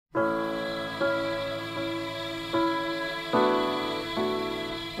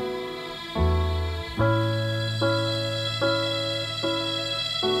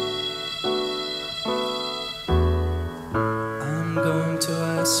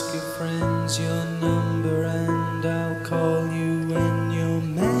ask your friends your number and I'll call you when your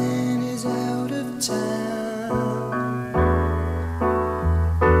man is out of town.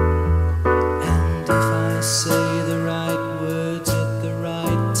 And if I say the right words at the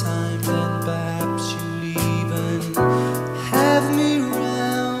right time, then perhaps you'll even have me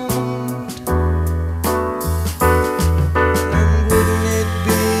round. And wouldn't it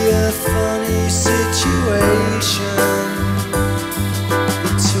be a funny situation?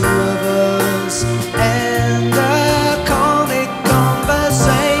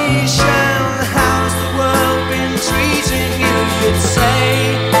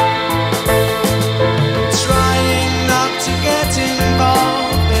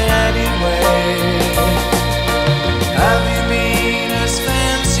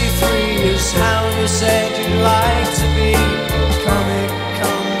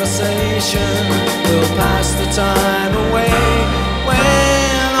 We'll pass the time away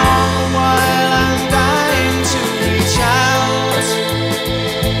when all the while I'm dying to reach out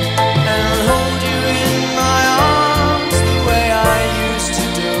and hold you in my arms the way I used to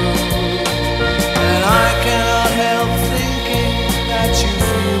do. And I cannot help thinking that you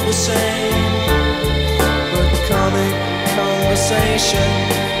feel the same, but comic conversation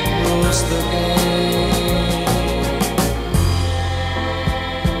rules the game.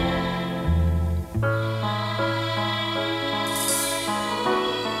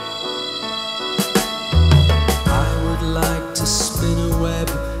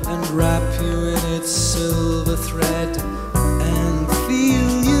 Wrap you in its silver thread and feel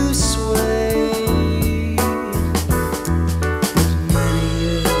you sway. But many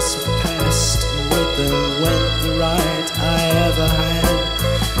years have passed, and with them went the right I ever had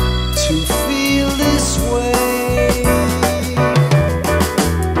to feel this way.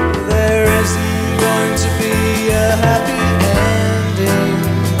 There isn't going to be a happy ending.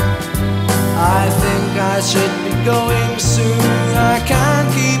 I think I should be going soon. I can't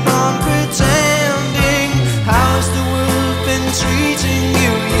keep on pretending. How's the world been treating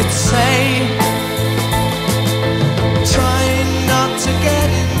you, you'd say? Trying not to get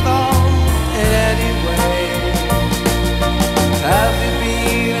involved in any way. Have you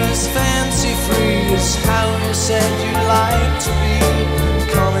been as fancy-free as how you said you'd like to be?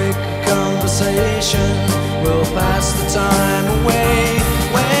 Comic conversation will pass the time away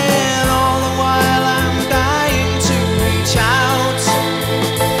when all the while I'm dying to reach out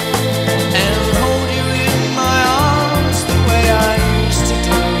and hold you in my arms the way I used to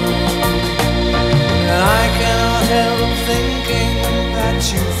do. And I cannot help thinking that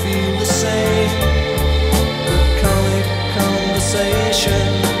you feel the same. But comic conversation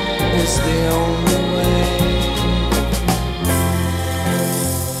is the only